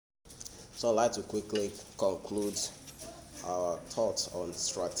So I'd like to quickly conclude our thoughts on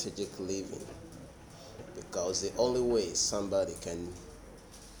strategic living, because the only way somebody can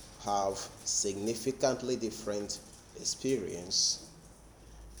have significantly different experience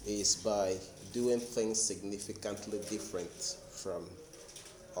is by doing things significantly different from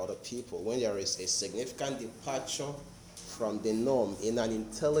other people. When there is a significant departure from the norm in an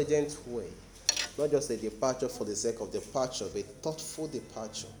intelligent way, not just a departure for the sake of departure, but a thoughtful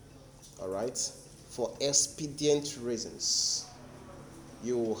departure, all right, for expedient reasons,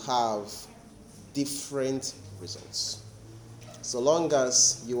 you will have different results. So long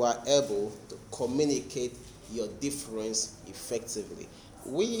as you are able to communicate your difference effectively.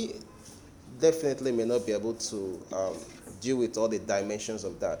 We definitely may not be able to deal with all the dimensions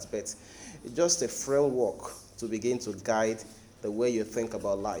of that, but it's just a framework to begin to guide the way you think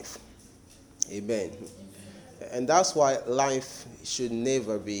about life. Amen. And that's why life should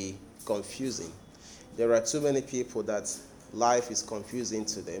never be confusing. There are too many people that life is confusing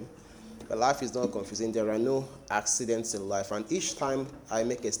to them. But life is not confusing. There are no accidents in life. And each time I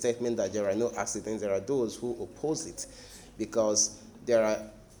make a statement that there are no accidents, there are those who oppose it, because there are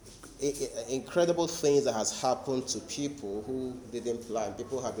incredible things that has happened to people who didn't plan.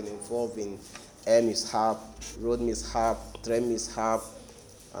 People have been involved in air mishap, road mishap, train mishap,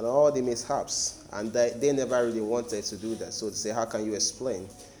 and all the mishaps. And they never really wanted to do that. So they say, how can you explain?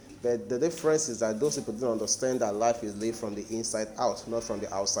 But the difference is that those people don't understand that life is lived from the inside out, not from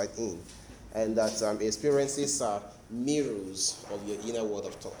the outside in. And that experiences are mirrors of your inner world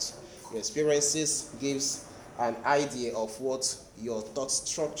of thought. Your experiences gives an idea of what your thought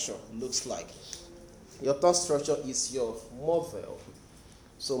structure looks like. Your thought structure is your model.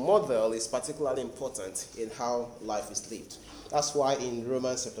 So model is particularly important in how life is lived. That's why in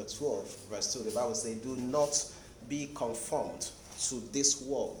Romans chapter 12, verse 2, the Bible says, do not be conformed to this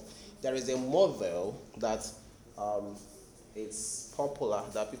world. There is a model that it's popular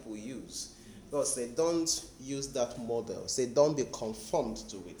that people use. God said, don't use that model. Say, don't be conformed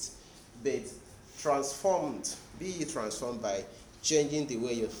to it, but transformed. Be transformed by changing the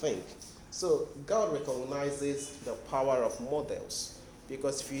way you think. So God recognizes the power of models,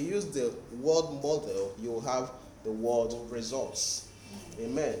 because if you use the word model, you will have the word results.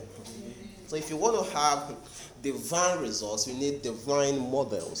 Amen. So if you want to have divine results, you need divine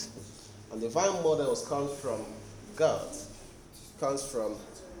models. And divine models come from God. Comes from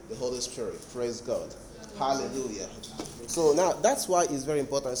the Holy Spirit. Praise God. Hallelujah. So now that's why it's very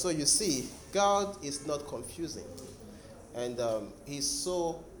important. So you see, God is not confusing. And he's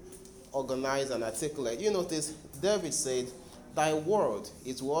so organized and articulate. You notice David said, thy word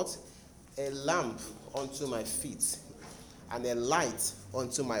is what? A lamp unto my feet and a light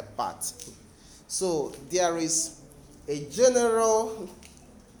unto my path. So there is a general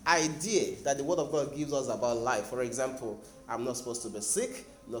idea that the word of God gives us about life. For example, I'm not supposed to be sick,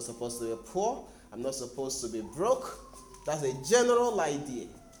 I'm not supposed to be poor, I'm not supposed to be broke. That's a general idea.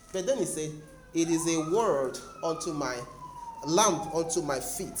 But then he said, it is a word unto my lamp unto my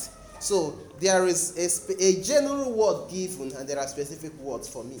feet. So there is a general word given, and there are specific words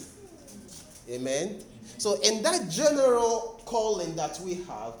for me. Amen. So in that general calling that we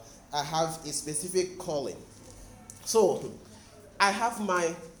have, I have a specific calling. So I have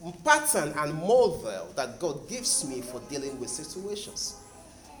my pattern and model that God gives me for dealing with situations.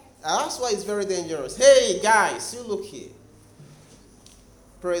 And that's why it's very dangerous. Hey guys, you look here.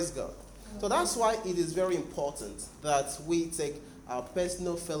 Praise God. So that's why it is very important that we take our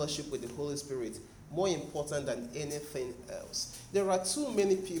personal fellowship with the Holy Spirit more important than anything else. There are too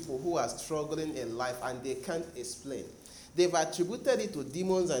many people who are struggling in life and they can't explain. They've attributed it to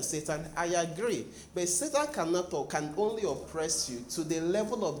demons and Satan. I agree. But Satan cannot or can only oppress you to the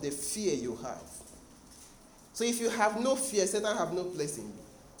level of the fear you have. So if you have no fear, Satan have no place in you.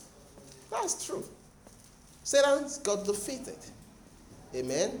 That's true. Satan's got defeated.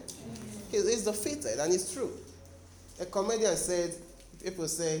 Amen? He's defeated, and it's true. A comedian said, people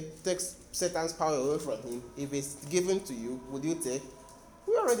say, take Satan's power away from him. If it's given to you, would you take?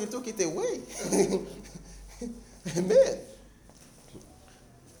 We already took it away. Amen.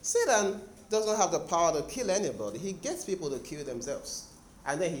 Satan doesn't have the power to kill anybody. He gets people to kill themselves.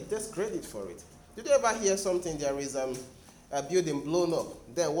 And then he takes credit for it. Did you ever hear something, there is a building blown up,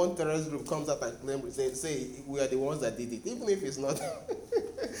 then one terrorist group comes out and claims, say we are the ones that did it, even if it's not.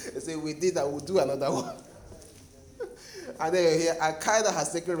 They say we did that, we'll do another one. And then you hear Al-Qaeda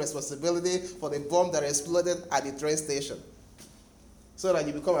has taken responsibility for the bomb that exploded at the train station, so that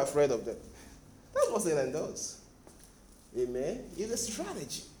you become afraid of them. That's what Satan does. Amen. It's a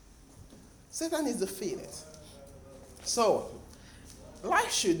strategy. Satan is defeated. So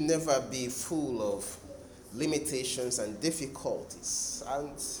Life should never be full of limitations and difficulties.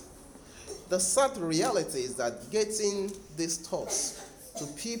 And the sad reality is that getting these thoughts to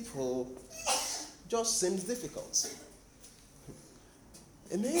people just seems difficult.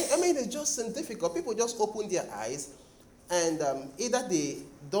 I mean, it just seems difficult. People just open their eyes and either they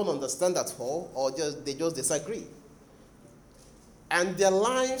don't understand at all or they just disagree. And their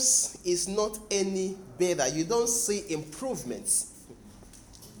lives is not any better. You don't see improvements.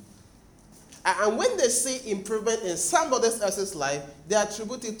 And when they see improvement in somebody else's life, they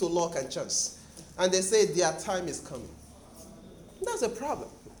attribute it to luck and chance. And they say their time is coming. That's a problem.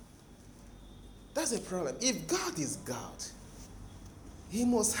 That's a problem. If God is God, he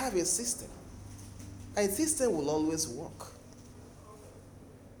must have a system. A system will always work.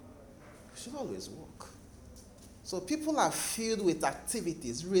 It should always work. So people are filled with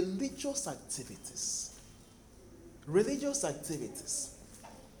activities, religious activities. Religious activities.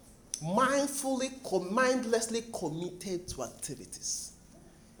 Mindlessly committed to activities.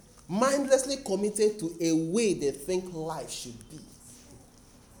 Mindlessly committed to a way they think life should be.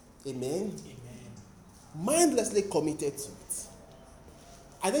 Amen? Amen. Mindlessly committed to it.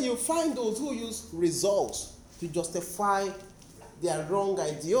 And then you find those who use results to justify their wrong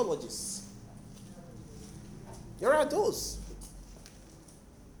ideologies. There are those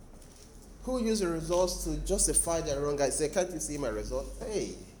who use the results to justify their wrong ideas. Say, can't you see my result?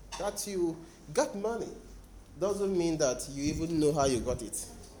 Hey, that you got money doesn't mean that you even know how you got it.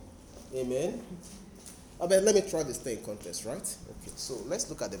 Amen? But let me try this thing in context, right? Okay, so let's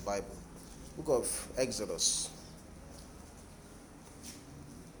look at the Bible. Book of Exodus.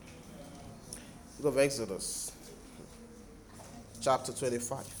 Book of Exodus, chapter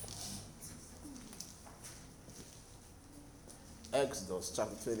 25. Exodus,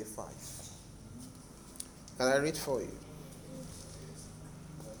 chapter 25. Can I read for you?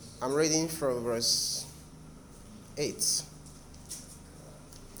 I'm reading from verse 8.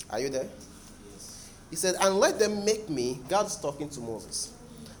 Are you there? Yes. He said, and let them make me, God's talking to Moses,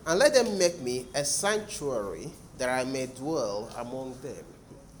 and let them make me a sanctuary that I may dwell among them.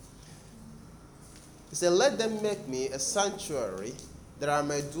 He said, let them make me a sanctuary that I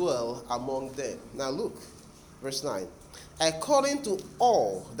may dwell among them. Now look, verse 9. According to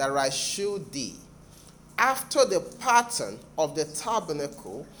all that I shewed thee, after the pattern of the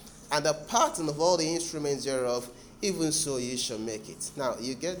tabernacle, and the pattern of all the instruments thereof, even so ye shall make it. Now,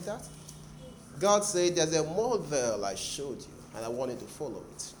 you get that? God said, there's a model I showed you, and I want you to follow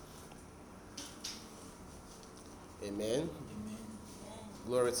it. Amen? Amen.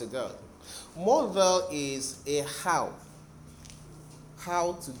 Glory to God. Model is a how.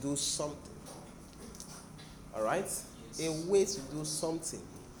 How to do something. All right? Yes. A way to do something.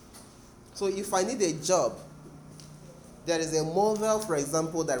 So if I need a job, there is a model, for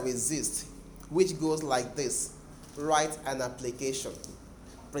example, that exists, which goes like this. Write an application.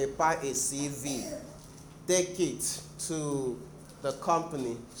 Prepare a CV. Take it to the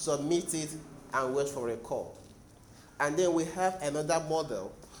company, submit it, and wait for a call. And then we have another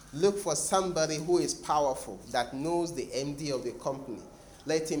model. Look for somebody who is powerful, that knows the MD of the company.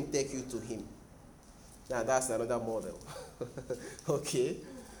 Let him take you to him. Now that's another model. Okay?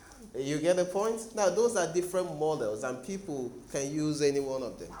 You get the point? Now those are different models, and people can use any one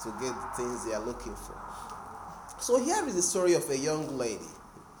of them to get the things they are looking for. So here is the story of a young lady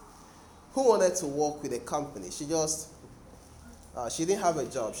who wanted to work with a company. She didn't have a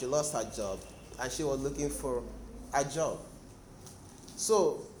job. She lost her job, and she was looking for a job.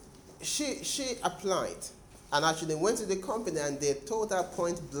 So she applied and actually went to the company, and they told her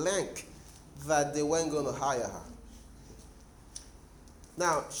point blank that they weren't going to hire her.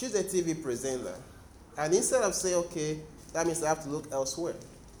 Now, she's a TV presenter, and instead of saying, okay, that means I have to look elsewhere,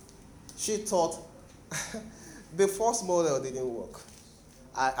 she thought, the first model didn't work.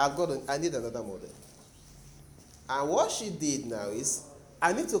 I need another model. And what she did now is,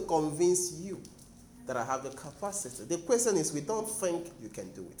 I need to convince you that I have the capacity. The question is, we don't think you can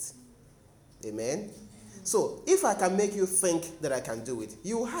do it. Amen? So, if I can make you think that I can do it,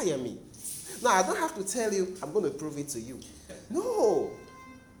 you hire me. Now, I don't have to tell you, I'm going to prove it to you. No.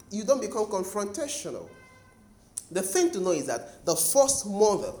 You don't become confrontational. The thing to know is that the first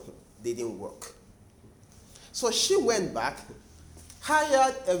model didn't work. So she went back,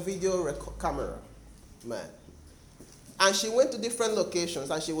 hired a video camera man, and she went to different locations,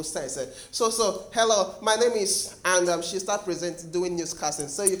 and she would say, so, hello, my name is, and she started presenting, doing newscasting.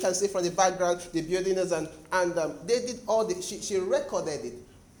 So you can see from the background, the buildings, and they did all the, she recorded it,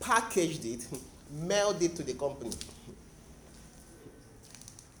 packaged it, mailed it to the company.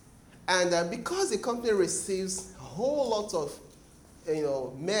 And because the company receives a whole lot of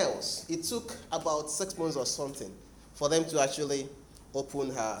males. It took about 6 months or something for them to actually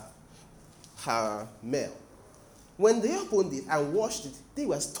open her mail. When they opened it and watched it, they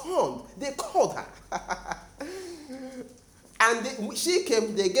were stunned. They called her. And she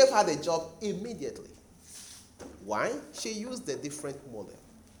came, they gave her the job immediately. Why? She used a different model.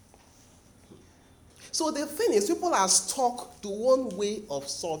 So the thing is, people are stuck to one way of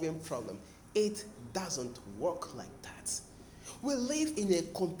solving problem. It doesn't work like that. We live in a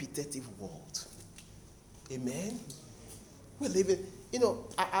competitive world. Amen? We live in,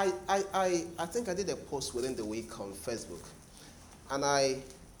 I think I did a post within the week on Facebook. And I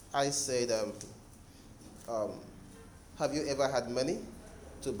said, have you ever had money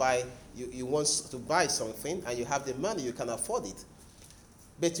to buy, you want to buy something and you have the money, you can afford it.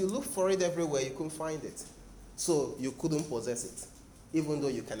 But you look for it everywhere, you couldn't find it. So you couldn't possess it, even though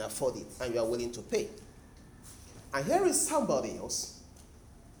you can afford it and you are willing to pay. And here is somebody else.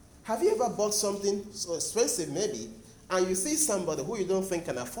 Have you ever bought something so expensive maybe, and you see somebody who you don't think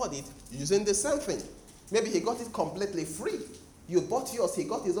can afford it using the same thing? Maybe he got it completely free. You bought yours, he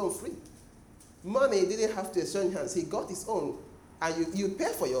got his own free. Money didn't have to exchange hands, he got his own. And you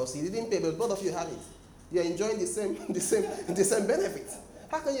pay for yours, he didn't pay, but both of you have it. You're enjoying the same benefit.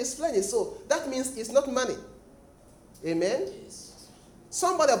 How can you explain it? So that means it's not money. Amen? Yes.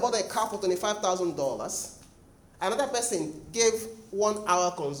 Somebody bought a car for $25,000. Another person gave 1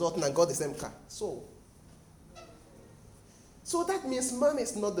 hour consulting and got the same car. So that means money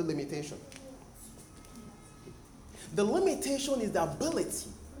is not the limitation. The limitation is the ability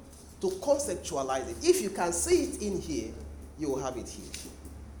to conceptualize it. If you can see it in here, you will have it here.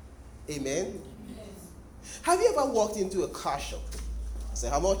 Amen? Have you ever walked into a car shop? I say,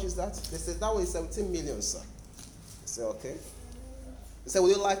 how much is that? They said, that was 17 million, sir. I say, okay. They said,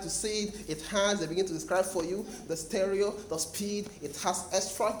 would you like to see it? It has, they begin to describe for you the stereo, the speed, it has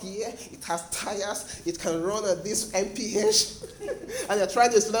extra gear, it has tires, it can run at this mph. And they're trying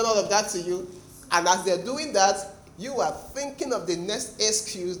to explain all of that to you. And as they're doing that, you are thinking of the next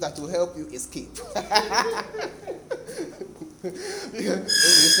excuse that will help you escape. They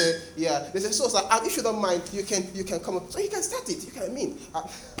say, so sir, if you don't mind, you can come up. So you can start it. You can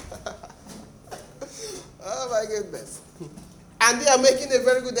oh my goodness. And they are making a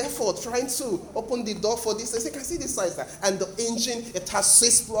very good effort trying to open the door for this. They say, you can see this size there. And the engine, it has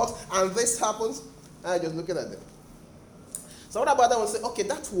 6 plugs, and this happens. And I'm just looking at them. So what about that one? Say, okay,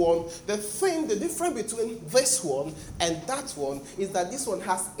 that one, the difference between this one and that one is that this one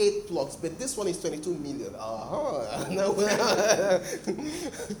has 8 plugs, but this one is 22 million.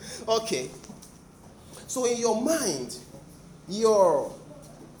 Okay. So in your mind, your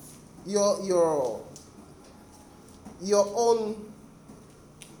own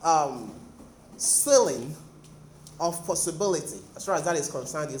ceiling of possibility, as far as that is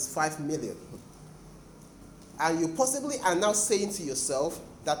concerned, is 5 million. And you possibly are now saying to yourself,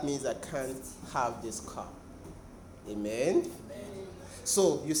 that means I can't have this car. Amen? Amen.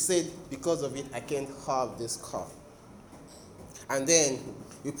 So you said, because of it, I can't have this car. And then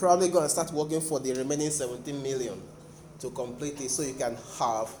you're probably going to start working for the remaining 17 million to complete it so you can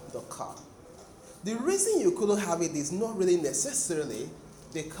have the car. The reason you couldn't have it is not really necessarily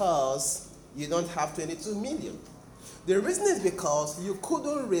because you don't have 22 million. The reason is because you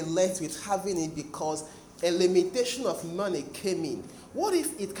couldn't relate with having it because a limitation of money came in. What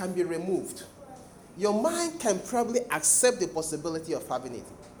if it can be removed? Your mind can probably accept the possibility of having it.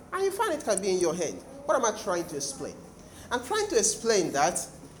 And you find it can be in your head. What am I trying to explain? I'm trying to explain that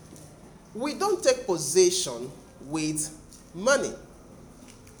we don't take possession with money.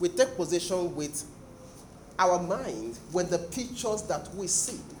 We take possession with our mind with the pictures that we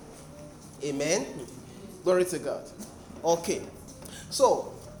see. Amen? Glory to God. Okay.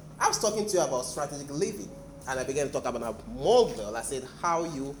 So, I was talking to you about strategic living, and I began to talk about a model. I said how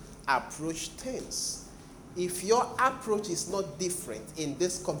you approach things. If your approach is not different in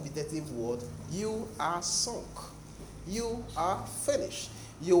this competitive world, you are sunk. You are finished.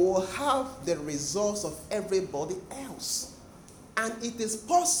 You will have the results of everybody else. And it is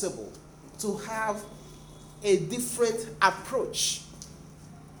possible to have a different approach.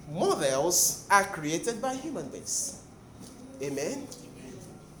 Models are created by human beings. Amen?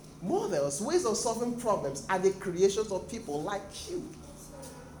 Models, ways of solving problems, are the creations of people like you.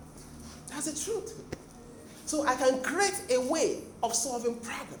 That's the truth. So I can create a way of solving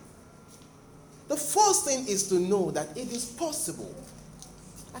problems. The first thing is to know that it is possible.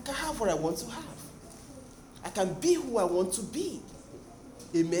 I can have what I want to have. I can be who I want to be.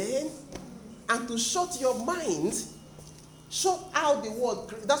 Amen? And to shut your mind, shut out the word.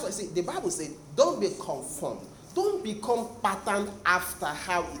 That's why I say the Bible says, don't be conformed Don't become patterned after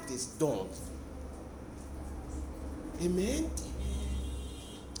how it is done. Amen?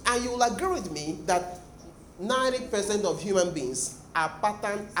 And you will agree with me that 90% of human beings are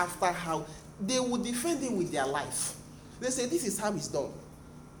patterned after how they would defend it with their life. They say, this is how it's done.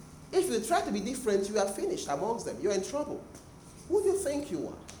 If you try to be different, you are finished amongst them. You're in trouble. Who do you think you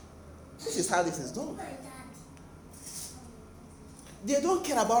are? This is how this is done. They don't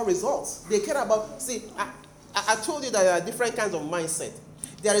care about results. They care about, see, I told you that there are different kinds of mindset.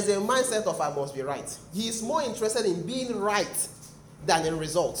 There is a mindset of I must be right. He is more interested in being right than in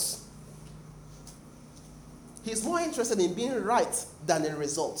results. He's more interested in being right than in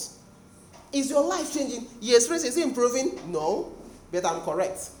results. Is your life changing? Yes, is it improving? No, but I'm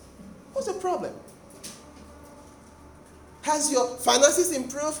correct. What's the problem? Has your finances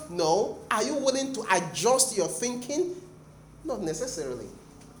improved? No. Are you willing to adjust your thinking? Not necessarily.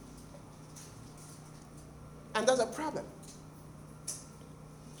 And that's a problem.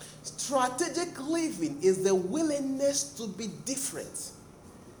 Strategic living is the willingness to be different.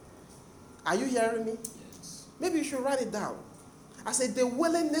 Are you hearing me? Yes. Maybe you should write it down. I said the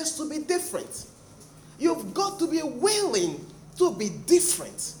willingness to be different. You've got to be willing to be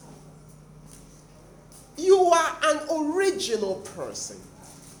different. You are an original person.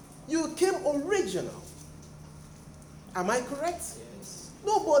 You came original. Am I correct? Yes.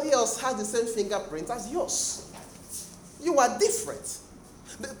 Nobody else has the same fingerprint as yours. You are different.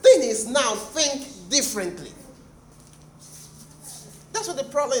 The thing is now, think differently. That's what the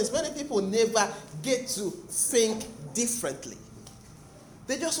problem is. Many people never get to think differently.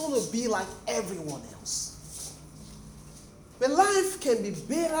 They just want to be like everyone else. But life can be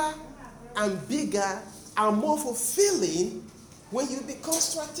better and bigger and more fulfilling when you become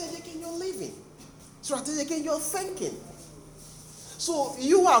strategic in your living, strategic in your thinking. So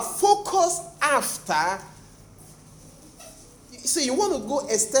you are focused after. See, you want to go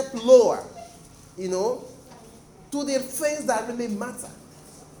a step lower, to the things that really matter.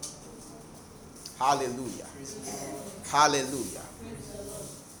 Hallelujah. Hallelujah.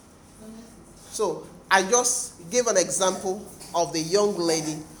 So I just gave an example of the young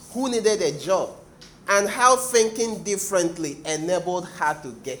lady who needed a job and how thinking differently enabled her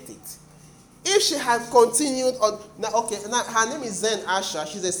to get it. If she had continued on, now her name is Zen Asha.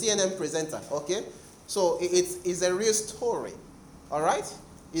 She's a CNN presenter, okay? So it's a real story, all right?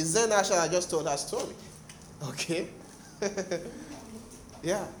 It's Zen Asha that just told her story, okay?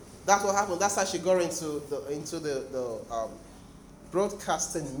 Yeah, that's what happened. That's how she got into the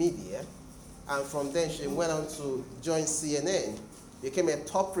broadcasting media, and from then she went on to join CNN, became a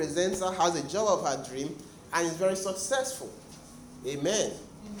top presenter, has a job of her dream, and is very successful. Amen.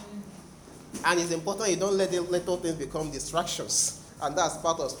 And it's important you don't let the little things become distractions. And that's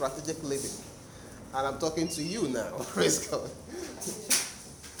part of strategic living. And I'm talking to you now. Praise God.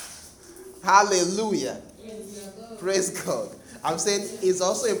 Hallelujah. Praise God. I'm saying it's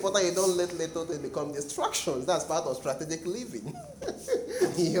also important you don't let little things become distractions. That's part of strategic living.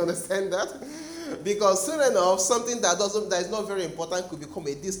 You understand that? Because soon enough, something that is not very important could become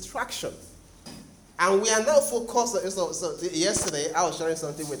a distraction. And we are now focused. So yesterday, I was sharing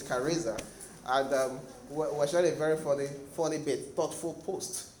something with Carissa. And we're sharing a very funny bit, thoughtful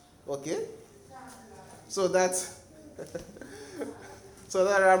post. Okay? So that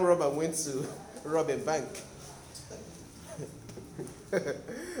Ram Robber went to rob a bank.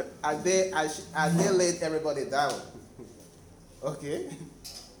 and they laid everybody down. Okay?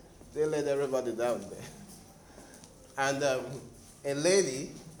 They laid everybody down there. And a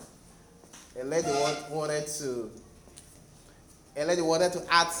lady wanted to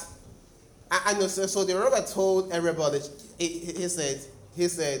act. I know. So the robber told everybody. He said,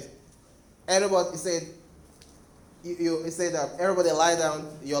 everybody. He said that everybody lie down.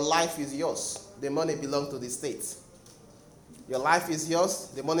 Your life is yours. The money belongs to the state. Your life is yours.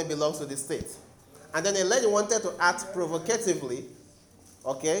 The money belongs to the state. And then the lady wanted to act provocatively.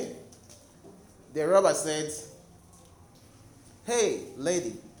 Okay. The robber said, "Hey,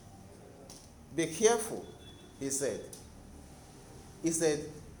 lady, be careful," he said. He said,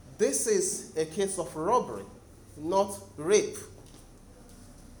 "This is a case of robbery, not rape."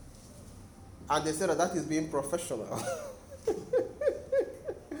 And they said that is being professional.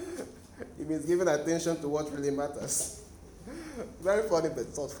 It means giving attention to what really matters. Very funny but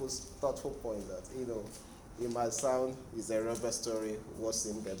thoughtful point that, it might sound it's a robber story, what's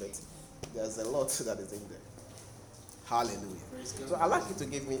in there, but there's a lot that is in there. Hallelujah. So I'd like you to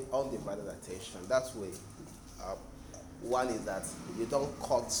give me undivided attention. That way, one is that you don't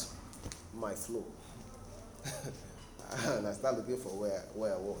cut my flow. And I start looking for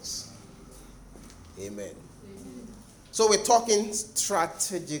where I was. Amen. So we're talking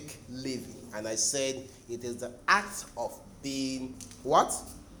strategic living. And I said it is the act of being what?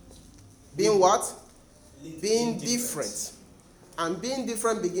 Being what? Being different. And being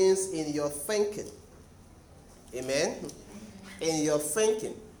different begins in your thinking. Amen? In your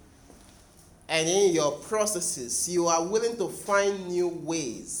thinking. And in your processes, you are willing to find new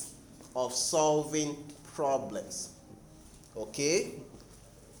ways of solving problems. Okay?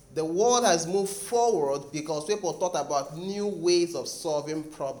 The world has moved forward because people thought about new ways of solving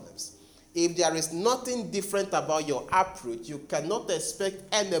problems. If there is nothing different about your approach, you cannot expect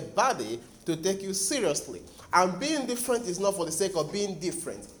anybody to take you seriously. And being different is not for the sake of being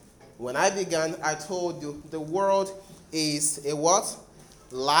different. When I began, I told you the world is a what?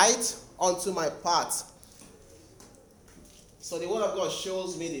 Light unto my path. So the word of God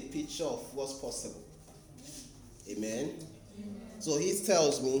shows me the picture of what's possible. Amen. So he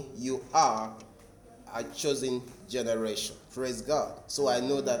tells me you are a chosen generation. Praise God. So I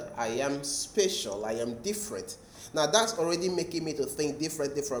know that I am special. I am different. Now that's already making me to think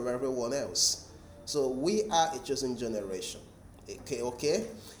differently from everyone else. So we are a chosen generation. Okay?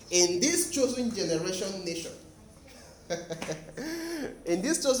 In this chosen generation nation, in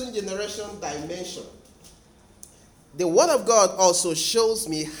this chosen generation dimension, the word of God also shows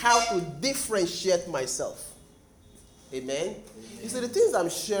me how to differentiate myself. Amen? You see, the things I'm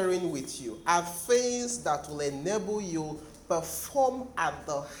sharing with you are things that will enable you perform at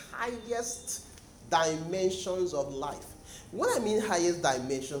the highest dimensions of life. When I mean highest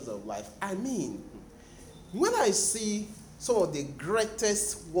dimensions of life, I mean when I see some of the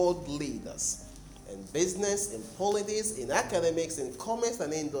greatest world leaders in business, in politics, in academics, in commerce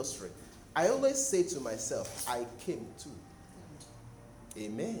and industry, I always say to myself, I came too.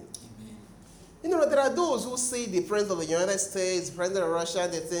 Amen. You know, there are those who see the president of the United States, the president of Russia,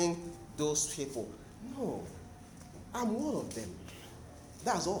 they think, those people. No, I'm one of them.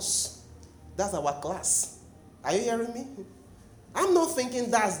 That's us. That's our class. Are you hearing me? I'm not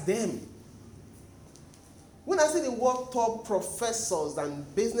thinking that's them. When I see the world top professors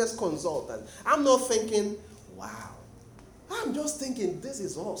and business consultants, I'm not thinking, wow. I'm just thinking, this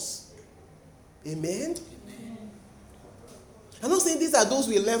is us. Amen? I'm not saying these are those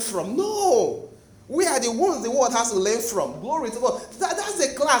we learn from. No. We are the ones the world has to learn from. Glory to God. That's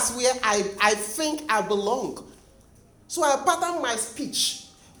the class where I think I belong. So I pattern my speech,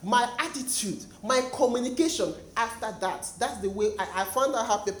 my attitude, my communication after that. That's the way I found out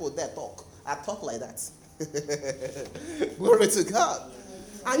how people there talk. I talk like that. Glory to God.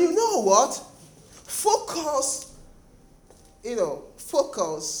 And you know what? Focus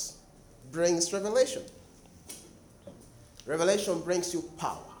brings revelation. Revelation brings you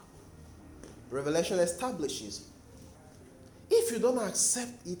power. Revelation establishes you. If you don't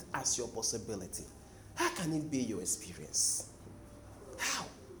accept it as your possibility, how can it be your experience? How?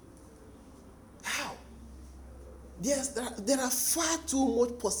 There are far too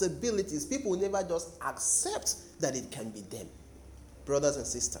much possibilities. People never just accept that it can be them. Brothers and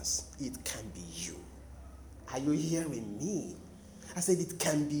sisters, it can be you. Are you hearing me? I said it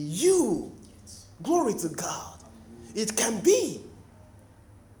can be you. Glory to God. It can be.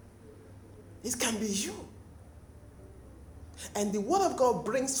 It can be you. And the word of God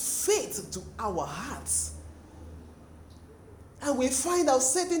brings faith to our hearts. And we find out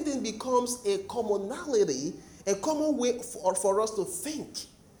certain things becomes a commonality, a common way for us to think.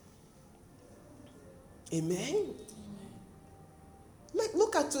 Amen?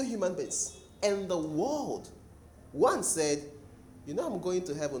 Look at two human beings. And the world. One said, I'm going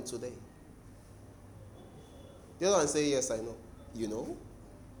to heaven today. The other one said, yes, I know. You know?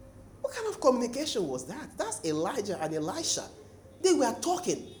 What kind of communication was that? That's Elijah and Elisha. They were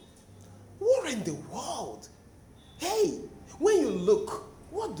talking. What in the world? Hey, when you look,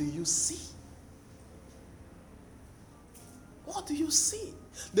 what do you see? What do you see?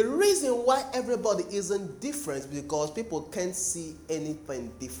 The reason why everybody isn't different is because people can't see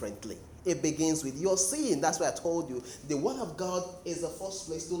anything differently. It begins with your seeing. That's why I told you the word of God is the first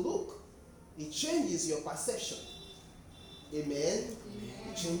place to look. It changes your perception. Amen?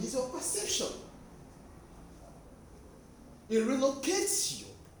 It changes your perception. It relocates you.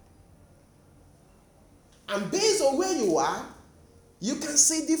 And based on where you are, you can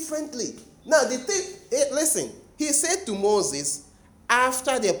see differently. Now, listen, he said to Moses,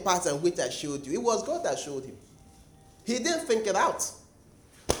 after the pattern which I showed you, it was God that showed him. He didn't think it out.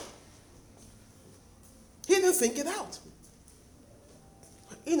 He didn't think it out.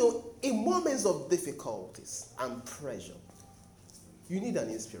 In moments of difficulties and pressure, you need an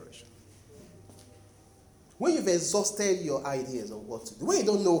inspiration. When you've exhausted your ideas on what to do. When you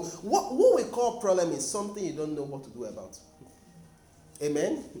don't know, what we call problem is something you don't know what to do about.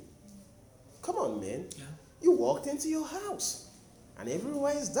 Amen? Come on, man. Yeah. You walked into your house and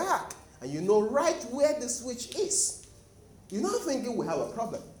everywhere is dark and you know right where the switch is. You're not thinking we have a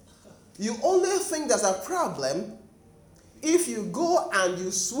problem. You only think there's a problem if you go and you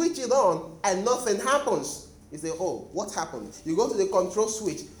switch it on and nothing happens. You say, oh, what happened? You go to the control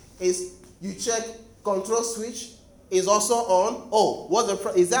switch. You check control switch is also on. Oh,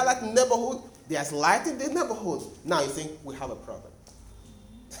 is that like neighborhood? There's light in the neighborhood. Now you think we have a problem.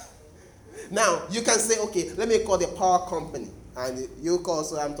 Now you can say, okay, let me call the power company. And you call,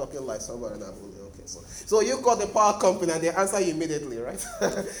 so I'm talking like somebody now. Okay, so you call the power company and they answer you immediately, right?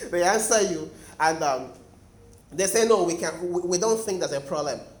 They answer you and they say, no, we don't think there's a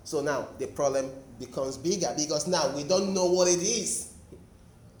problem. So now the problem becomes bigger because now we don't know what it is.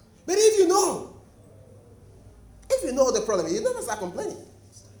 But if you know the problem, you never start complaining.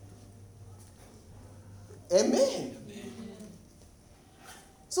 Amen.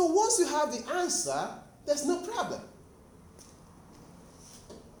 So once you have the answer, there's no problem.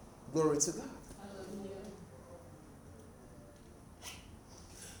 Glory to God.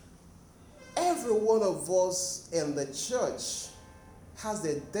 Every one of us in the church has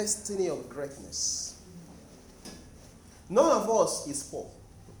the destiny of greatness. None of us is poor.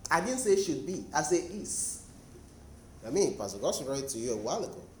 I didn't say should be. I say is. I mean, Pastor Goshen wrote to you a while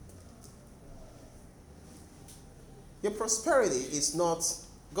ago. Your prosperity is not,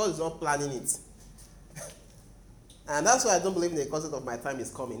 God is not planning it. And that's why I don't believe in the concept of my time is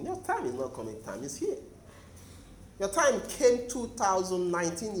coming. Your time is not coming, time is here. Your time came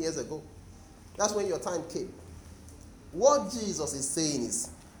 2019 years ago. That's when your time came. What Jesus is saying is,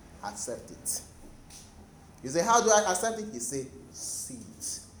 accept it. You say, how do I accept it? He say, see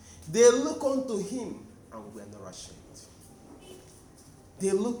it. They look unto him and we are not ashamed.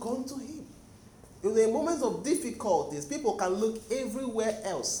 They look unto him. In the moments of difficulties, people can look everywhere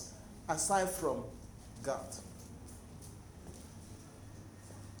else aside from God.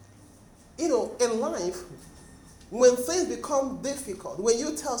 You know, in life, when things become difficult, when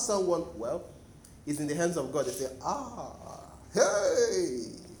you tell someone, well, it's in the hands of God, they say, hey,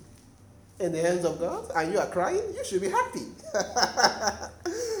 in the hands of God, and you are crying, you should be happy.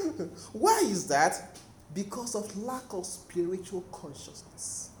 Why is that? Because of lack of spiritual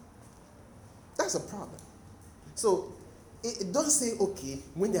consciousness. That's a problem. So, it doesn't say, okay,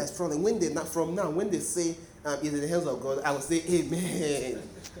 when there's problem, when they're not from now, when they say, it's in the hands of God, I will say, amen.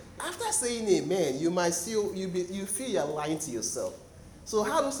 After saying amen, you might still, you feel you're lying to yourself. So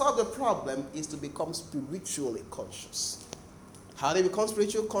how to solve the problem is to become spiritually conscious. How do you become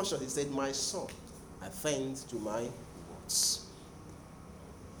spiritually conscious? He said, my son, attend to my words.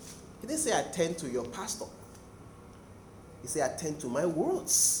 He didn't say attend to your pastor. He said attend to my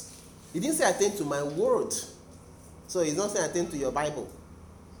words. He didn't say attend to my word. So he's not saying attend to your Bible.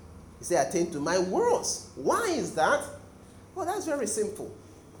 He said attend to my words. Why is that? Well, that's very simple.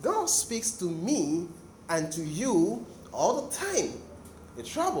 God speaks to me and to you all the time. The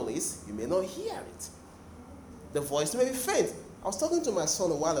trouble is, you may not hear it. The voice may be faint. I was talking to my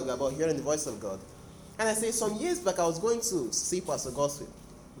son a while ago about hearing the voice of God. And I said, some years back, I was going to see Pastor Gospel.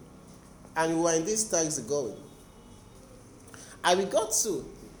 And we were in this taxi going. And we got to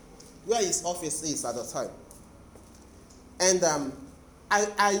where his office is at the time. And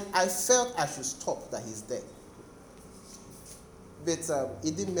I felt I should stop that he's there. But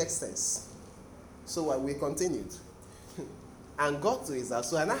it didn't make sense. So we continued. And got to his house.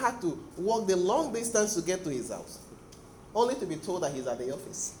 So I had to walk the long distance to get to his house. Only to be told that he's at the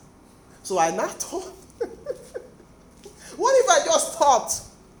office. So I now thought, what if I just stopped?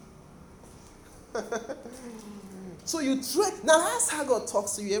 So you try. Now that's how God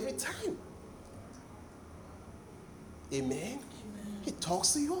talks to you every time. Amen? Amen. He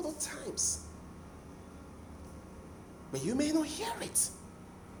talks to you all the times. But you may not hear it.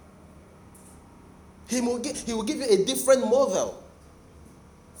 He will give you a different model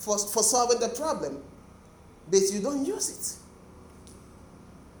for solving the problem, but you don't use it.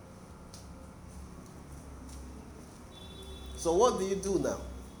 So what do you do now?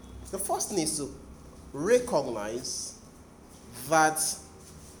 The first thing is to recognize that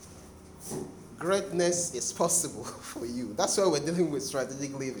greatness is possible for you. That's why we're dealing with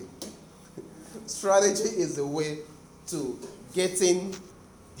strategic living. Strategy is the way to hitting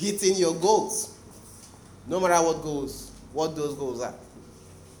your goals. No matter what those goals are.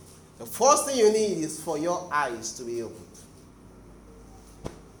 The first thing you need is for your eyes to be opened.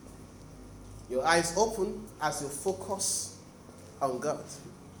 Your eyes open as you focus on God.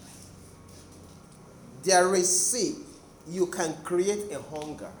 there is, see, you can create a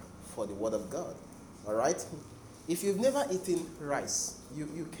hunger for the word of God. All right? If you've never eaten rice,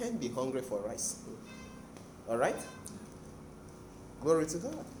 you can't be hungry for rice. All right? Glory to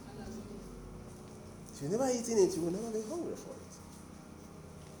God. If you've never eaten it, you will never be hungry for it.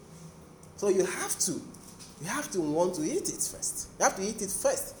 So you have to want to eat it first. You have to eat it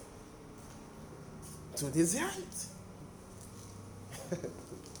first to desire it.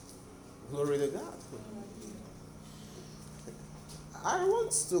 Glory to God. I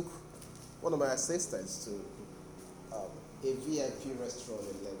once took one of my assistants to a VIP restaurant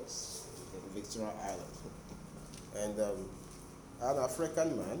in Lagos, in Victoria Island. And an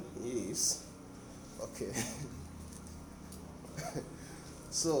African man, he is. Okay.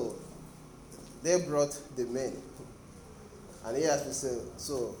 So, they brought the menu. And he asked me,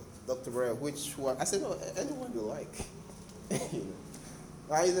 so Dr. Brea, which one? I said, no, anyone you like. You know.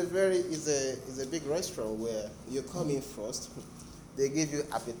 It's a big restaurant where you come in first, they give you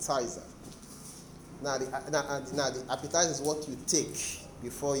appetizer. Now the appetizer is what you take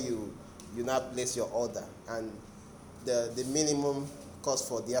before you now place your order. And the minimum cost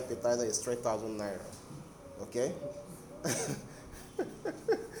for the appetizer is 3,000 naira. Okay?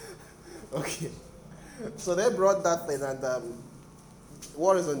 Okay. So they brought that thing, and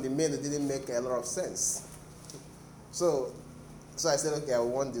what is on the menu didn't make a lot of sense. So I said, okay, I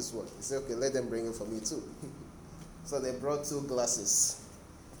want this one. He said, okay, let them bring it for me too. So they brought 2 glasses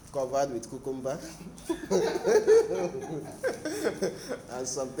covered with cucumber and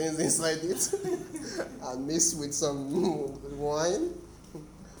some things inside it, and mixed with some wine.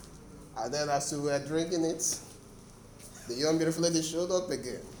 And then as we were drinking it, the young beautiful lady showed up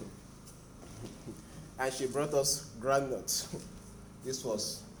again. And she brought us groundnuts. This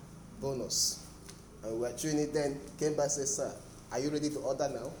was bonus. And we were chewing it, then came back and said, sir, are you ready to order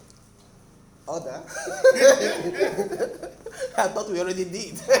now? Order? I thought we already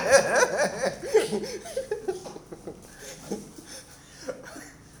did.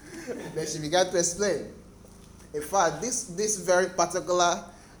 Then she began to explain. In fact, this very particular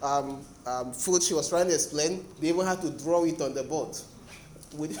food she was trying to explain, they even had to draw it on the board.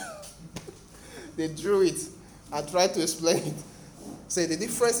 They drew it and tried to explain it. So the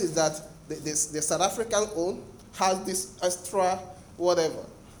difference is that the South African own has this extra whatever.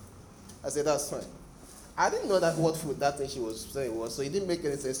 I said, that's fine. I didn't know that what food that thing she was saying was, so it didn't make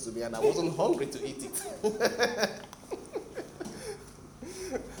any sense to me, and I wasn't hungry to eat it.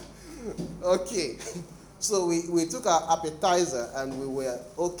 Okay. So we took our appetizer, and we were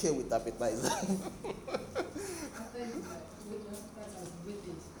okay with appetizer.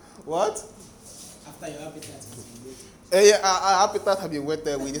 What? After your appetite has been waited. Yeah, our appetite had been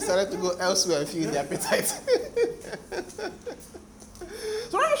waited. We decided to go elsewhere and feed the appetite.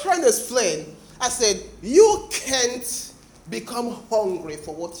 So what I was trying to explain, I said, you can't become hungry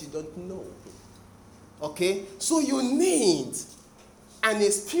for what you don't know. Okay? So you need an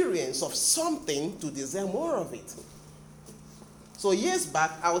experience of something to desire more of it. So years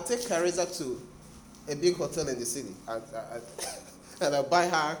back, I would take Carissa to a big hotel in the city, and I'd buy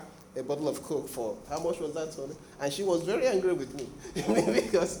her a bottle of Coke for, how much was that, Tony? And she was very angry with me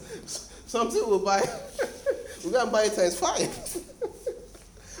because something we'll go and buy it times 5.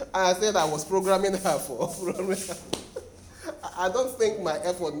 And I said I was programming her for. I don't think my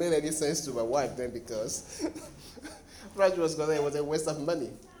effort made any sense to my wife then, because it was a waste of money.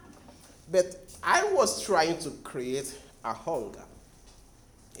 But I was trying to create a hunger.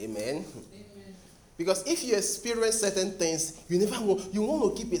 Amen. Because if you experience certain things, you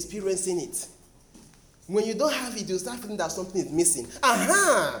want to keep experiencing it. When you don't have it, you start feeling that something is missing.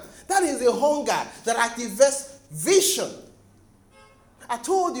 That is a hunger that activates vision. I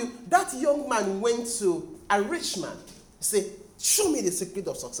told you, that young man went to a rich man. He said, show me the secret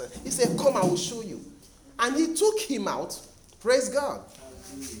of success. He said, come, I will show you. And he took him out. Praise God.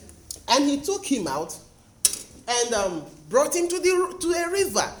 And he took him out and brought him to a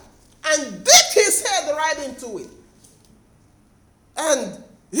river and dipped his head right into it. And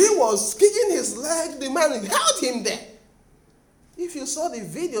he was kicking his leg. The man held him there. If you saw the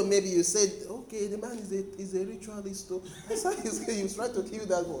video, maybe you said, okay, the man is a ritualist. I saw he was trying to kill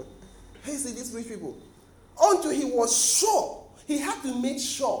that boy. Hey, see these rich people. Until he was sure, he had to make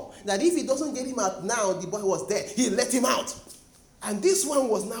sure that if he doesn't get him out now, the boy was dead. He let him out. And this one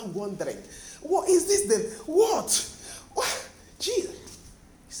was now wondering, what is this then? What? Gee. He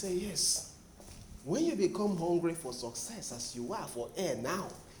said, yes. When you become hungry for success as you are for air now,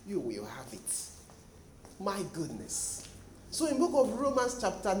 you will have it. My goodness. So in book of Romans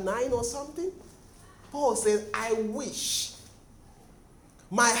chapter 9 or something, Paul says, I wish,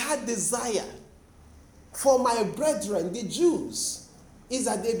 my heart desire for my brethren, the Jews, is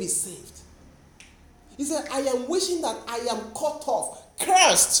that they be saved. He said, I am wishing that I am cut off,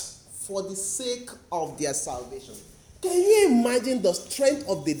 cursed, for the sake of their salvation. Can you imagine the strength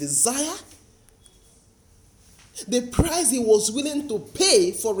of the desire? The price he was willing to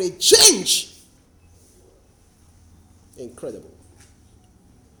pay for a change. Incredible.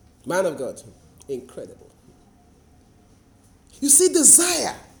 Man of God, incredible. You see,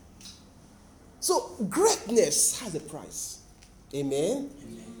 desire. So, greatness has a price. Amen?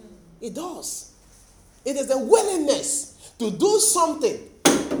 Amen. It does. It is a willingness to do something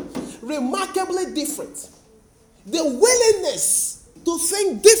remarkably different. The willingness to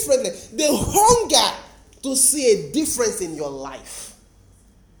think differently. The hunger to see a difference in your life.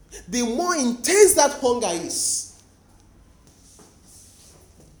 The more intense that hunger is,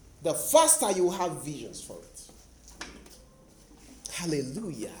 the faster you have visions for it.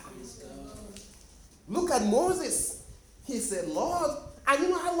 Hallelujah. Look at Moses. He said, Lord,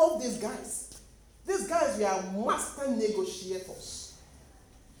 and I love these guys. These guys were master negotiators.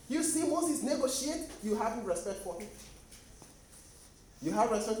 You see Moses negotiate, you have respect for him. You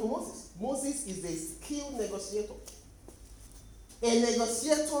have respect for Moses. Moses is a skilled negotiator. A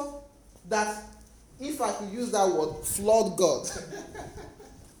negotiator that, if I could use that word, flawed God.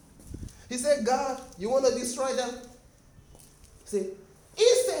 He said, God, you want to destroy them? He said,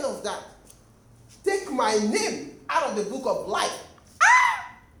 instead of that, take my name out of the book of life.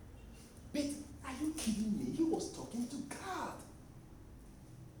 Ah! But are you kidding me? He was talking to God.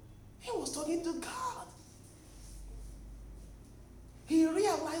 He was talking to God. He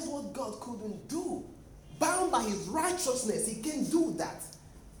realized what God couldn't do. Bound by his righteousness, he can't do that.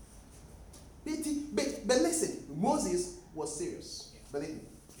 But listen, Moses was serious. Believe me.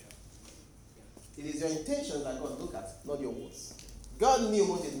 It is your intention that God look at, not your words. God knew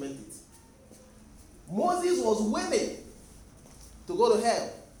Moses meant it. Moses was willing to go to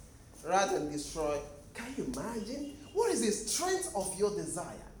hell rather than destroy. Can you imagine? What is the strength of your desire?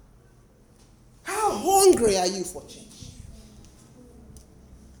 How hungry are you for change?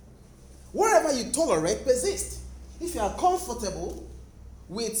 Whatever you tolerate persists. If you are comfortable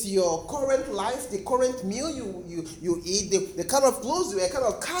with your current life, the current meal you eat, the kind of clothes you wear, the kind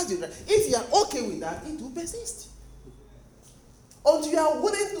of cars you drive, if you are okay with that, it will persist. Until you are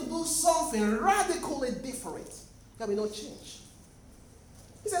willing to do something radically different, there will be no change.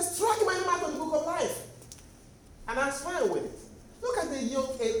 He says, strike my name out of the book of life. And I was fine with it. Look at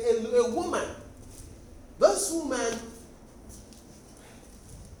a woman. This woman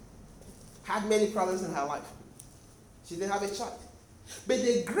had many problems in her life. She didn't have a child. But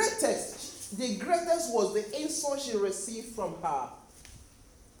the greatest was the insult she received from her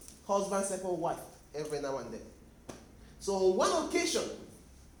husband's second wife every now and then. So on one occasion,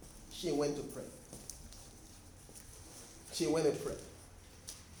 she went to pray. She went to pray.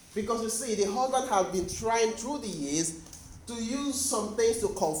 Because you see, the husband had been trying through the years to use some things to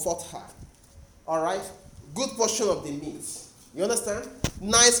comfort her. All right? Good portion of the meat. You understand?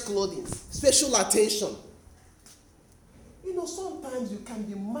 Nice clothing. Special attention. Sometimes you can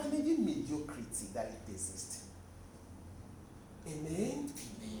be managing mediocrity that it exists. Amen? Amen.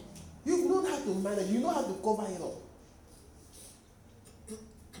 You know how to manage. You know how to cover it up.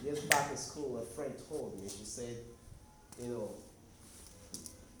 Years back in school, a friend told me, she said,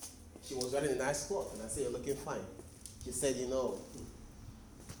 she was wearing a nice cloth, and I said, you're looking fine. She said, even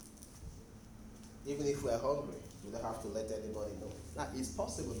if we're hungry, you don't have to let anybody know. Now, it's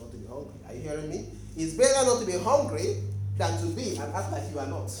possible not to be hungry. Are you hearing me? It's better not to be hungry than to be and act like you are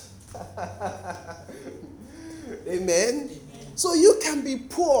not. Amen? Amen. So you can be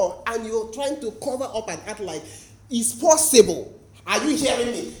poor and you're trying to cover up and act like it's possible. Are you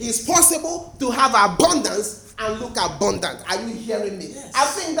hearing me? It's possible to have abundance and look abundant. Are you hearing me? Yes. I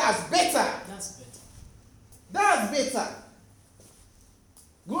think that's better. That's better. That's better.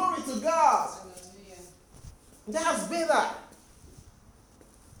 Glory to God. That's better.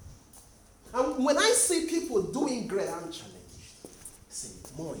 And when I see people doing great, I'm challenged. See,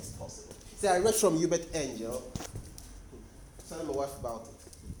 more is possible. See, I read from Hubert Angel, telling my wife about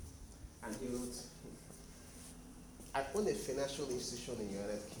it. And he wrote, I own a financial institution in the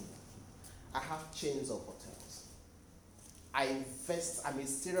United Kingdom. I have chains of hotels. I'm a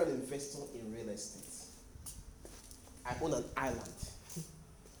serial investor in real estate. I own an island.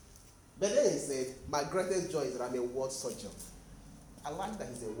 But then he said, my greatest joy is that I'm a word surgeon. I like that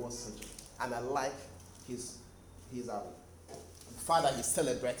he's a word surgeon. And I like his father, he's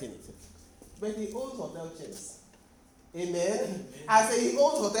celebrating it. But he owns hotel chains. Amen? Amen. I say he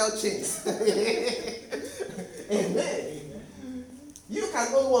owns hotel chains. Amen. Amen. You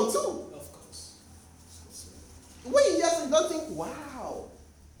can own one too. Of course. don't think, wow,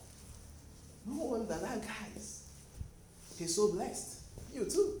 no wonder that guy he's so blessed. You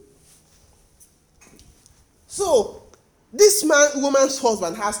too. So, this woman's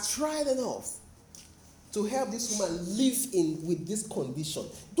husband has tried enough to help this woman live with this condition.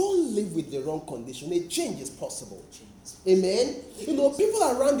 Don't live with the wrong condition. A change is possible. Amen? You know, people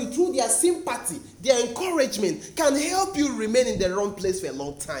around you, through their sympathy, their encouragement, can help you remain in the wrong place for a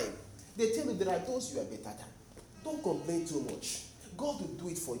long time. They tell you there are those you are better than. Don't complain too much. God will do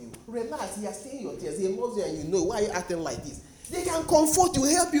it for you. Relax. He has seen your tears. He loves you and you know why you're acting like this. They can comfort you,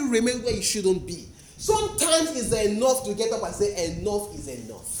 help you remain where you shouldn't be. Sometimes it's enough to get up and say, enough is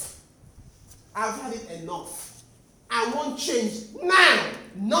enough. I've had it enough. I want change now,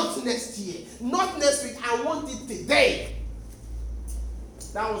 not next year, not next week. I want it today.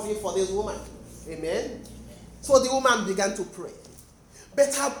 That was it for this woman. Amen? So the woman began to pray.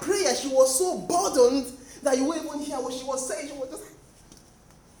 But her prayer, she was so burdened that you won't even hear what she was saying. She was just,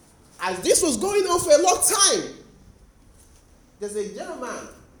 as this was going on for a long time, there's a gentleman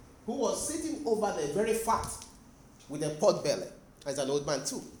who was sitting over there, very fat, with a pot belly, as an old man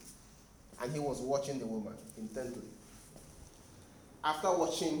too. And he was watching the woman intently. After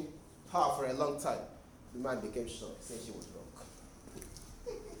watching her for a long time, the man became sure, saying she was drunk.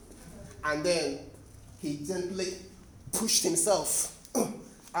 And then he gently pushed himself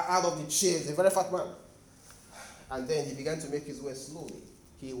out of the chair, a very fat man. And then he began to make his way slowly.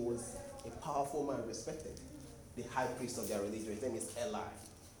 He was a powerful man, respected. The high priest of their religion. His name is Eli.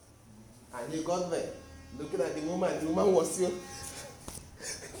 And he got there, looking at the woman was still.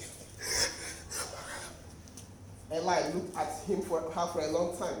 Eli looked at him for a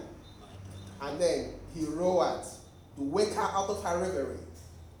long time. And then he roared to wake her out of her reverie.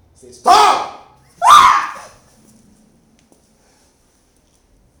 He said, "Stop!"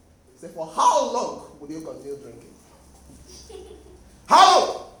 He said, "For how long will you continue drinking? How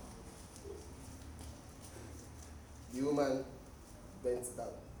long?" The woman bent down.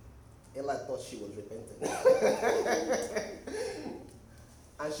 Eli thought she was repentant.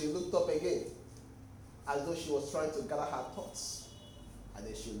 And she looked up again, as though she was trying to gather her thoughts. And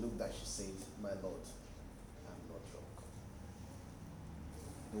then she looked and she said, "My Lord, I'm not drunk."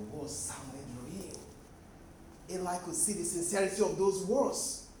 The words sounded real. Eli could see the sincerity of those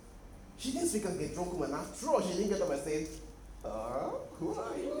words. She didn't speak like a drunk woman. After all, she didn't get up and say, "Who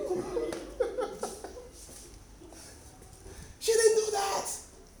are you?" She didn't do that.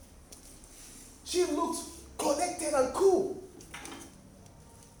 She looked connected and cool.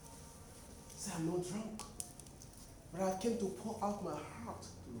 She said, "I'm not drunk, but I came to pour out my heart to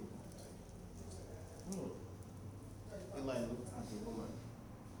the Lord." Eli looked at the woman.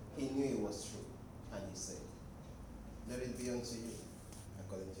 He knew it was true. And he said, "Let it be unto you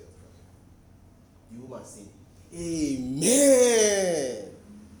according to your prayer." The woman said, "Amen."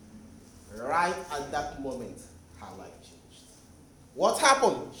 Right at that moment, her life changed. What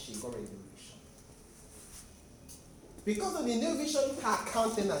happened? She got a new vision. Because of the new vision, her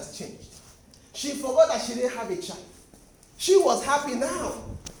countenance changed. She forgot that she didn't have a child. She was happy now.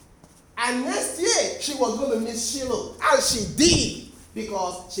 And next year, she was going to meet Shiloh. And she did.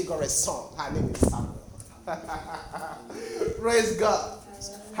 Because she got a son. Her name is Samuel. Praise God.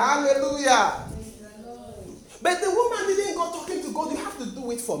 Hallelujah. But the woman didn't go talking to God. "You have to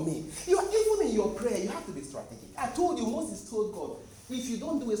do it for me." Even in your prayer, you have to be strategic. I told you, Moses told God, "If you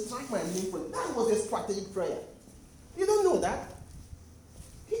don't do it, strike my name from it." That was a strategic prayer. You don't know that?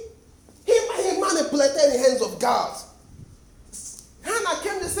 He manipulated in the hands of God. Hannah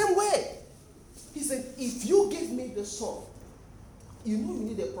came the same way. He said, "If you give me the son, you know you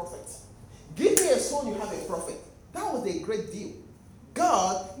need a prophet. Give me a son, you have a prophet." That was a great deal.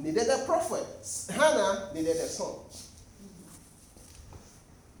 God needed a prophet. Hannah needed a son.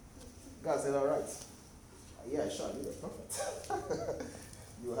 God said, "All right. Yeah, sure, I need a prophet."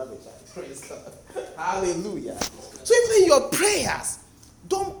 You have a child. Praise God. Hallelujah. So even in your prayers,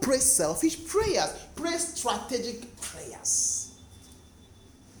 don't pray selfish prayers. Pray strategic prayers.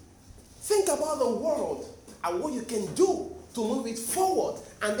 Think about the world and what you can do to move it forward,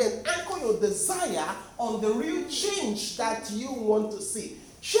 and then anchor your desire on the real change that you want to see.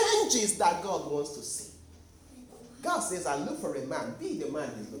 Changes that God wants to see. God says, "I look for a man." Be the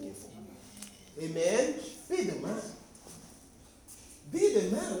man he's looking for. Amen? Be the man. Be the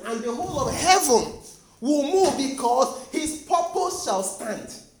man. And the whole of heaven will move because his purpose shall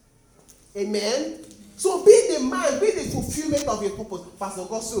stand. Amen? So be the man. Be the fulfillment of your purpose. Pastor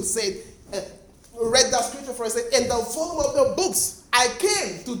Gossel said, read that scripture for us. "In the volume of the books, I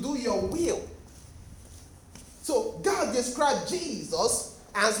came to do your will." So God described Jesus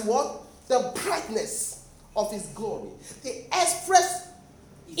as what? The brightness of his glory, the express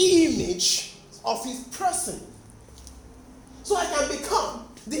image of his person. So I can become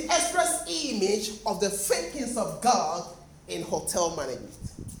the express image of the thinkings of God in hotel management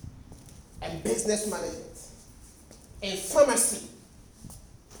and business management and pharmacy.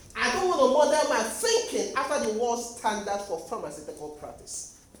 I don't want to model my thinking after the world standard for pharmaceutical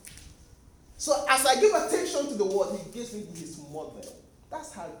practice. So as I give attention to the word, he gives me his model.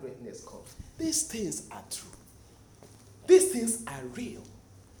 That's how greatness comes. These things are true. These things are real.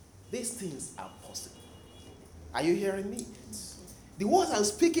 These things are possible. Are you hearing me? The words I'm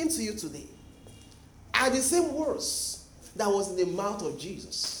speaking to you today are the same words that was in the mouth of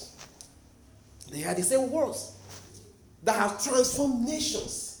Jesus. They are the same words that have transformed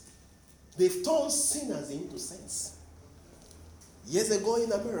nations. They've turned sinners into saints. Years ago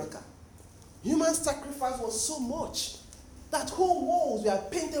in America, human sacrifice was so much that whole walls were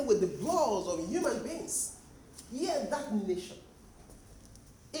painted with the blood of human beings. Yet that nation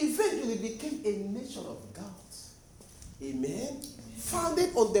eventually became a nation of God. Amen?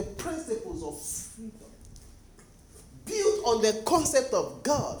 Founded on the principles of freedom. Built on the concept of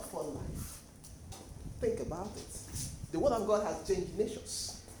God for life. Think about it. The word of God has changed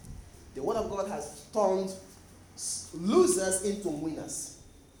nations. The word of God has turned losers into winners.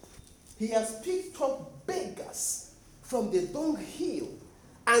 He has picked up beggars from the dunghill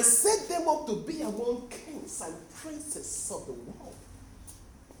and set them up to be among kings and princes of the world.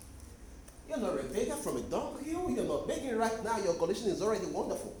 You're not a beggar from a dunghill. You're not begging right now. Your condition is already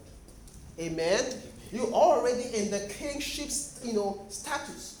wonderful. Amen. You're already in the kingship,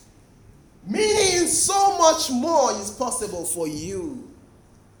 status. Meaning so much more is possible for you.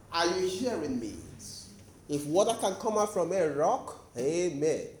 Are you hearing me? If water can come out from a rock,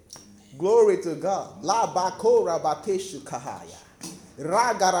 amen. Glory to God. La bako rabakeshu kahaya.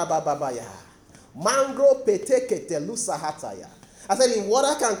 Ragarabababaya. Mangro petekete lusahataya. I said, if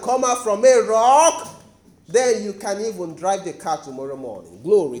water can come out from a rock, then you can even drive the car tomorrow morning.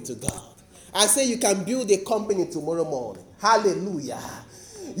 Glory to God. I say you can build a company tomorrow morning. Hallelujah.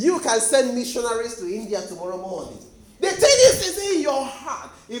 You can send missionaries to India tomorrow morning. The thing is in your heart.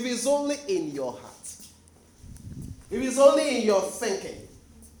 If it's only in your heart. If it's only in your thinking.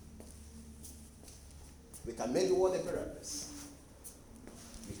 We can make the world a better place.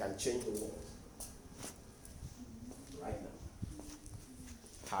 We can change the world. Right now.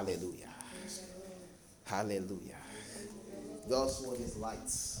 Hallelujah. Hallelujah. God's word is light.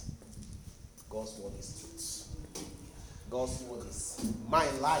 God's word is truth. God's word is my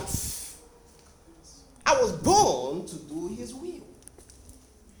life. I was born to do his will.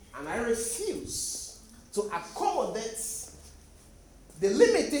 And I refuse to accommodate the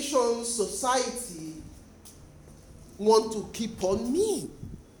limitations society want to keep on me.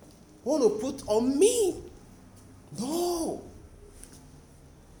 Want to put on me. No.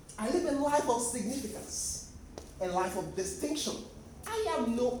 I live a life of significance. A life of distinction. I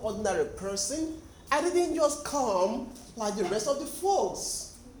am no ordinary person. I didn't just come like the rest of the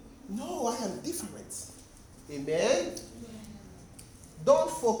folks. No, I am different. Amen? Don't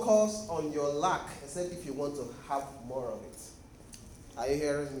focus on your lack, except if you want to have more of it. Are you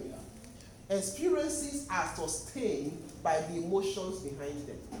hearing me? Experiences are sustained by the emotions behind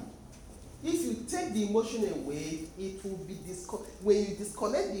them. If you take the emotion away, it will be when you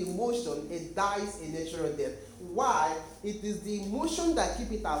disconnect the emotion, it dies a natural death. Why? It is the emotion that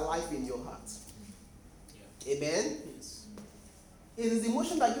keeps it alive in your heart. Yeah. Amen? Yes. It is the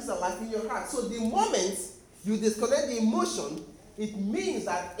emotion that keeps it alive in your heart. So the moment you disconnect the emotion, it means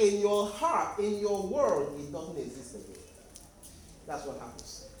that in your heart, in your world, it doesn't exist again. That's what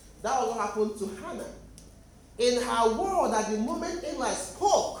happens. That was what happened to Hannah. In her world, at the moment Eli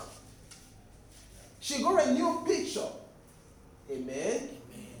spoke, she got a new picture. Amen? Amen.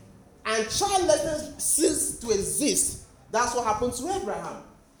 And childlessness ceased to exist. That's what happened to Abraham.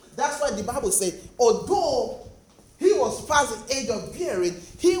 That's why the Bible says, although he was past the age of bearing,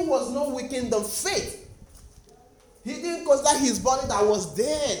 he was not weak in the faith. He didn't consider his body that was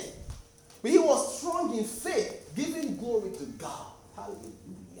dead. But he was strong in faith, giving glory to God. Hallelujah.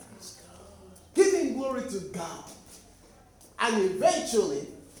 Giving glory to God. And eventually,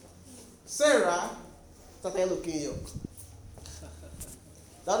 Sarah started looking young.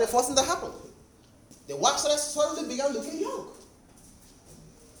 That was the first thing that happened. The wife suddenly began looking young.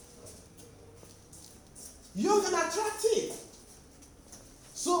 Young and attractive.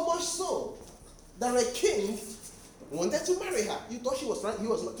 So much so that a king wanted to marry her. You thought he was trying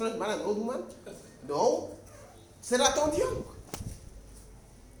to marry an old woman? No. Sarah turned young.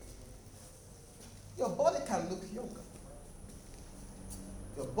 Your body can look younger.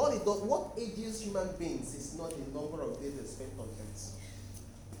 The body, what ages human beings is not the number of days they spent on earth.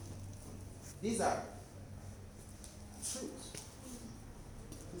 These are truth.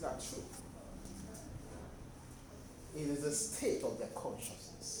 These are truth. It is a state of their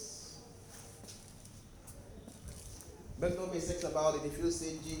consciousness. Make no mistakes about it. If you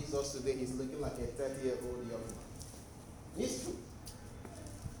see Jesus today, he's looking like a 30-year-old young man. It's true.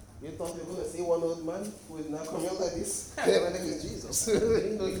 You thought you were going to see one old man who is now coming out like this? My name is Jesus.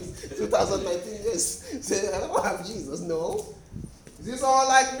 You know, he's 2019 years. Say, I don't have Jesus. No. Is this all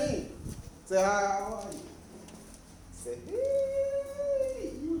like me? Say, how are you? Say,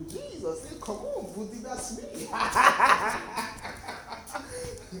 hey, you Jesus. Say, come on, Buddha, that's me.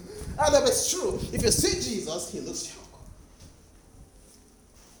 And if it's true, if you see Jesus, he looks young.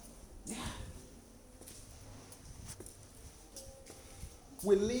 Yeah.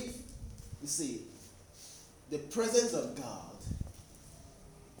 We live, you see, the presence of God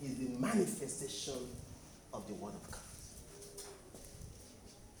is the manifestation of the Word of God.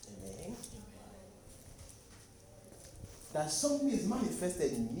 Amen. That something is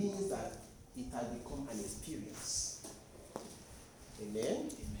manifested means that it has become an experience. Amen.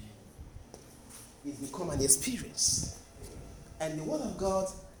 Amen. It's become an experience. And the Word of God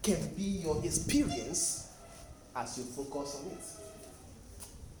can be your experience as you focus on it.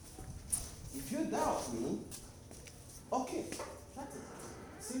 If you doubt me, okay, that's it.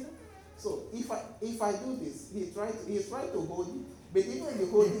 See that? So if I do this, he's trying to hold you, but even if he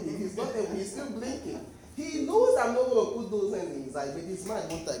holds it, he's not able, he's still blinking. He knows I'm not going to put those hands in his eyes, but his mind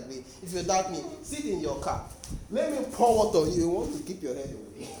won't agree. If you doubt me, sit in your car. Let me pour water on you. You want to keep your head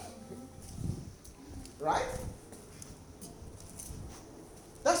away. Right?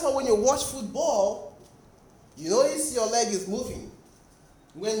 That's why when you watch football, you notice your leg is moving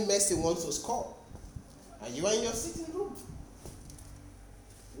when Messi wants to score. And you are in your sitting room.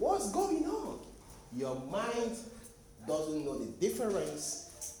 What's going on? Your mind doesn't know the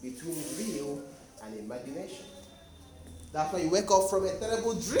difference between real and imagination. That's why you wake up from a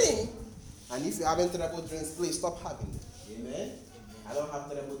terrible dream, and if you're having terrible dreams, please stop having them. Amen? Amen. I don't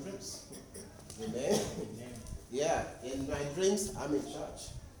have terrible dreams. Amen? Amen. Yeah, in my dreams, I'm in church.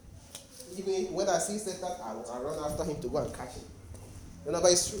 Even when I see Satan, I run after him to go and catch him. You know,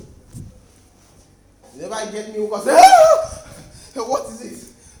 but it's true. You never get me who goes, ah! What is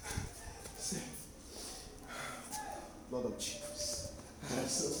it? Say, Lord of Jesus.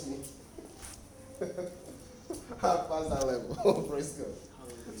 That's me. I've passed that level. Praise God.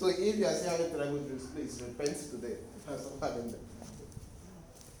 So if you are saying having terrible dreams, please repent today. Stop having them.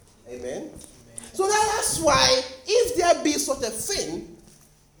 Amen? So that's why, if there be such a thing,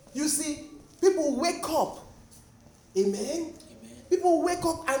 you see, people wake up. Amen? People wake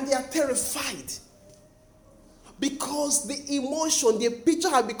up and they are terrified. Because the emotion, the picture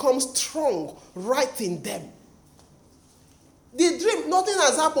has become strong right in them. The dream, nothing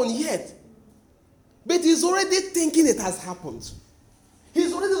has happened yet. But he's already thinking it has happened.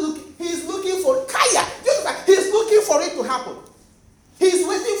 He's already looking for Kaya. He's looking for it to happen. He's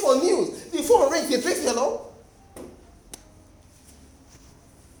waiting for news. The phone rings, he thinks, hello.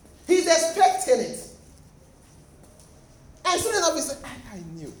 He's expecting it. And soon enough, he said, I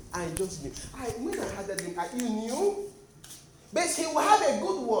knew. I just knew. When I had that dream, you knew? But he will have a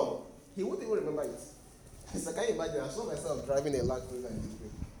good one. He won't even remember it. He said, can you imagine? I saw myself driving a Land Cruiser in this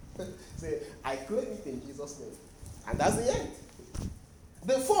dream. Say, I claim it in Jesus' name. And that's the end.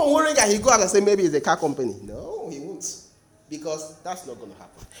 The phone will ring and he go out and say, maybe it's a car company. No, he won't. Because that's not going to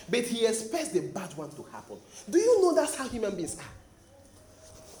happen. But he expects the bad one to happen. Do you know that's how human beings are?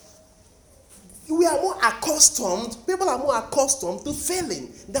 We are more accustomed, people are more accustomed to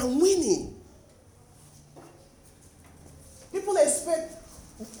failing than winning. People expect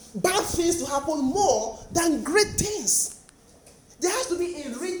bad things to happen more than great things. There has to be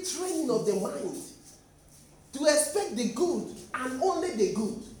a retraining of the mind to expect the good and only the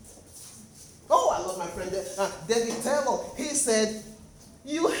good. Oh, I love my friend David Taylor. He said,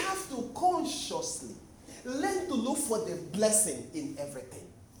 you have to consciously learn to look for the blessing in everything.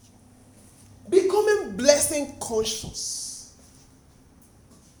 Becoming blessing conscious.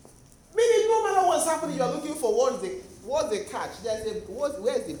 Meaning no matter what's happening, you're looking for what's the catch.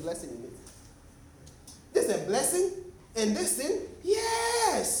 Where is the blessing in it? There's a blessing in this thing?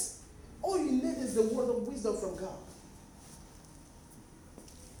 Yes. All you need is the word of wisdom from God.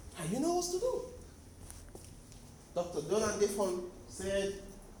 And you know what to do. Dr. Donald Defon said,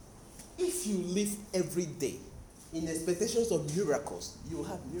 if you live every day in expectations of miracles, you will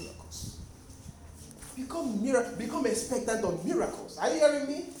have miracles. Become expectant of miracles. Are you hearing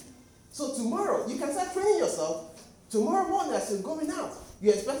me? So tomorrow, you can start training yourself Tomorrow morning, as you're going out,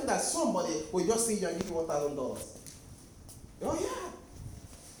 you're expecting that somebody will just see you and give you $1,000. Oh, yeah.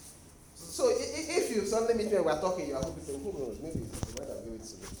 So if you suddenly meet me and we're talking, you're hoping, who knows, maybe you might have given it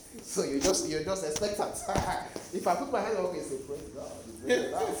to me. So you're just expectant. If I put my hand on, say, praise God. If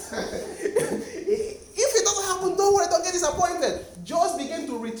it doesn't happen, don't worry, don't get disappointed. Just begin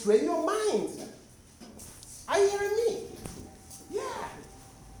to retrain your mind. Are you hearing me? Yeah.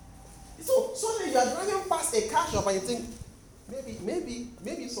 So suddenly you are driving past a car shop and you think,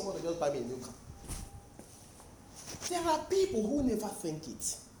 maybe someone will just buy me a new car. There are people who never think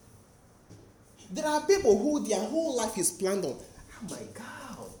it. There are people who their whole life is planned on. Oh my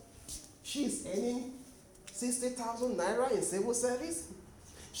God, she is earning 60,000 naira in civil service.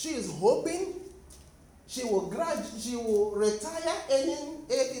 She is hoping she will retire earning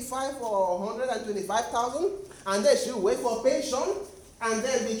 85 or 125,000, and then she will wait for pension, and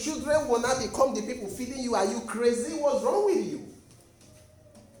then the children will not become the people feeding you. Are you crazy? What's wrong with you?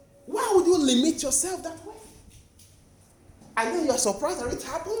 Why would you limit yourself that way? And then you're surprised that it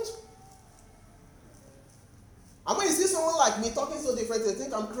happened? And when you see someone like me talking so different, you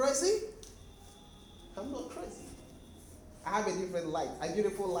think I'm crazy? I'm not crazy. I have a different light, a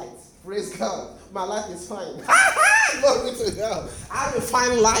beautiful light. Praise God. My light is fine. Glory to God. I have a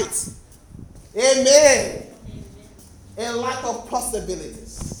fine light. Amen. A light of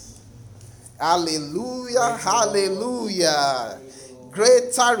possibilities. Hallelujah. Hallelujah.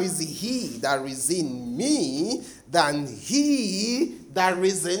 Greater is he that is in me than he that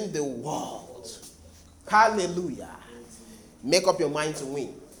is in the world. Hallelujah. Make up your mind to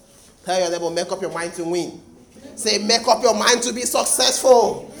win. Tell your neighbor, make up your mind to win. Say, make up your mind to be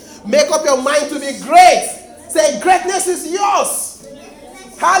successful. Make up your mind to be great. Say, greatness is yours.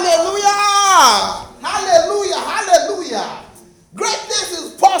 Hallelujah. Hallelujah. Hallelujah. Greatness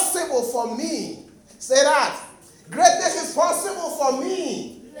is possible for me. Say that. Greatness is possible for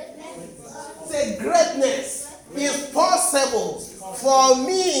me. Say, greatness is possible for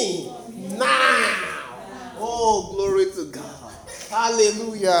me now. Oh, glory to God.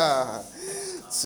 Hallelujah.